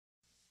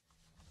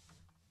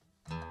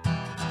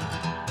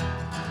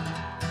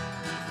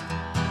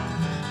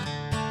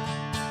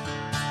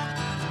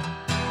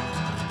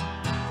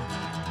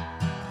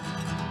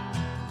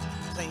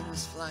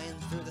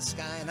flying through the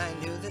sky, and I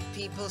knew that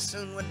people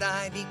soon would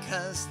die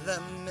because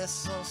the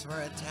missiles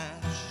were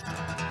attached.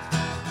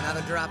 Now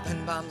they're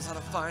dropping bombs on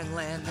a foreign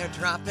land, they're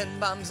dropping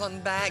bombs on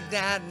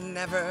Baghdad,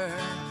 never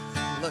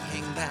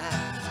looking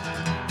back.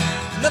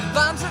 The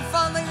bombs are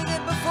falling, they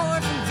did before,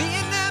 from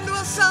Vietnam to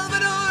El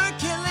Salvador,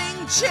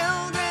 killing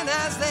children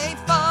as they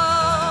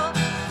fall.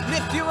 And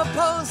if you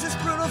oppose this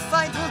brutal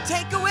fight, we'll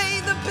take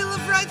away the Bill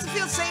of Rights and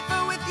feel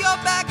safer with your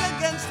back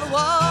against the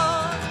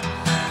wall.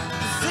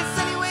 Is this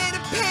any way to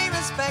pay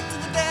respect to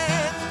the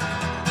dead?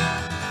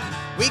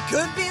 We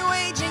could be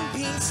waging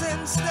peace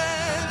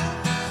instead.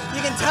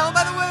 You can tell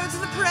by the words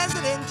of the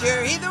president,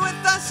 you're either with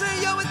us or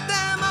you're with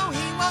them. Oh,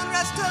 he won't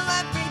rest till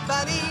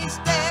everybody's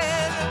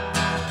dead.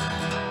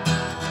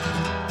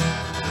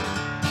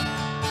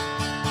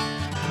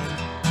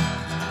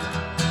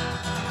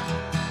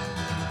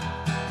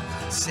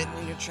 Sitting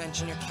in your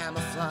trench in your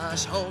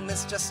camouflage, home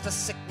is just a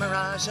sick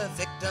mirage, a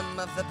victim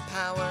of the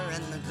power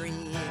and the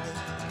greed.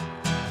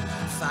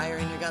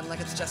 Firing your gun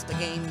like it's just a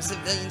game,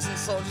 civilians and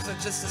soldiers are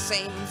just the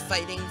same,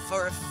 fighting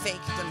for a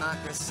fake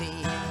democracy.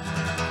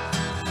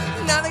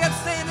 Now they got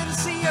standing to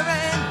see your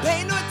end,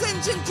 pay no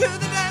attention to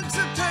the dead,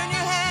 so turn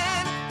your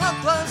head or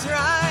close your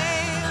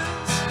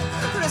eyes.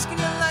 Risking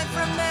your life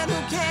for a man who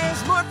cares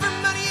more for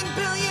money and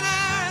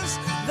billionaires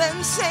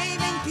than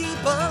saving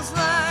people's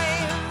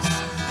lives.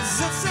 Is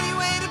this any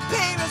way to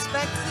pay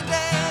respect to the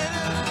dead?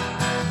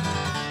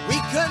 We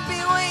could be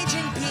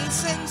waging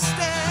peace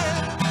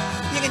instead.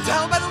 You can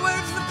tell by the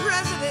words of the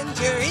president,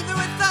 you're either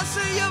with us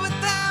or you're with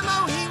them.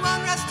 Oh, he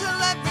won't rest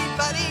till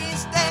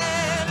everybody's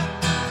dead.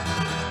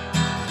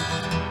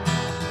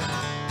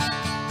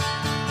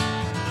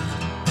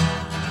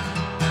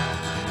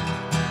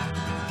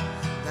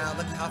 Now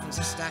the coffins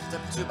are stacked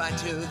up 2 by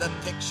 2. The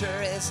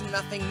picture is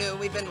nothing new.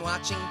 We've been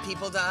watching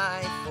people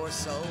die for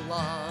so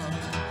long.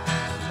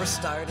 We're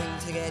starting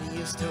to get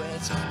used to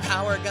it.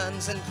 Power,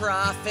 guns, and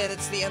profit.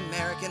 It's the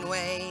American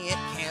way. It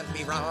can't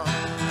be wrong.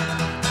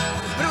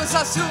 But it was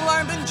us who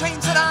armed and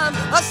trained Saddam.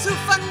 Us who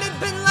funded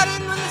Bin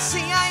Laden when the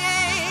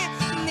CIA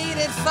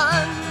needed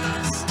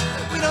funds.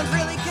 We don't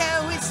really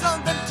care who we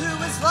sold them to,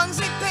 as long as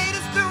they paid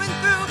us through and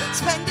through,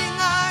 spending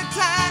our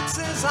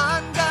taxes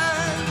on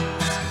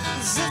guns.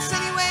 Is this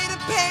any way to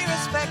pay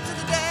respect to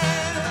the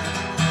dead?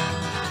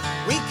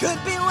 We could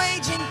be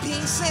waging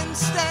peace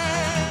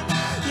instead.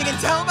 You can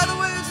tell by the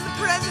words of the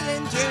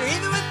president, you're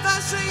either with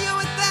us or you're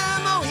with them.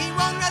 Oh, he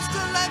won't rest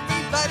till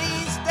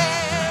everybody's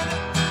dead.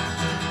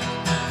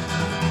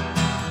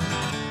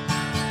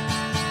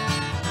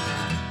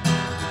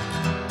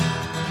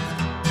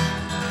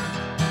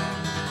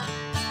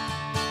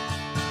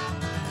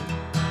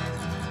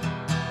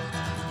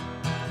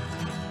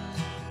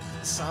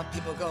 Saw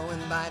people going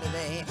by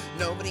today,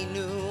 nobody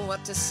knew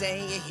what to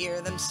say. You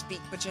hear them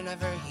speak, but you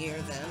never hear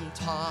them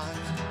talk.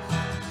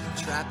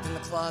 Trapped in the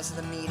claws of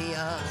the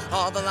media,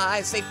 all the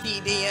lies they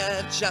feed to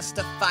you,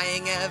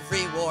 justifying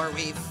every war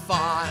we've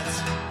fought.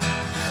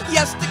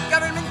 Yes, the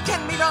government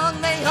can be wrong,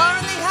 they are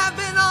and they have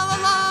been all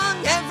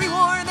along. Every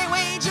war they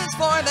wage is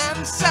for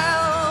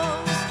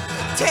themselves.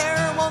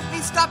 Terror won't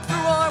be stopped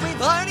through war,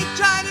 we've already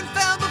tried and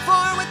failed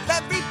before. With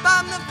every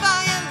bomb the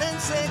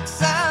violence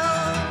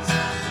excels.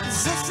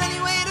 Is this any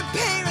way to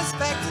pay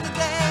respect to the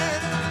dead?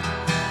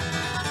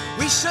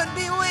 We should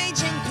be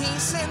waging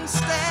peace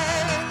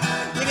instead.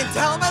 You can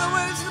tell by the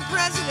words of the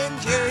president,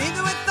 you're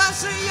either with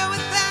us or you're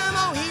with them.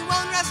 Oh, he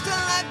won't rest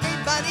till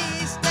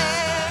everybody's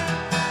dead.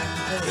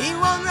 He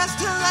won't rest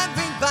till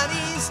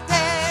everybody's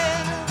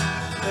dead.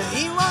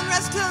 He won't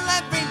rest till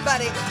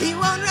everybody. He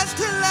won't rest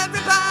till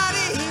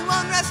everybody. He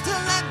won't rest till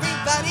everybody.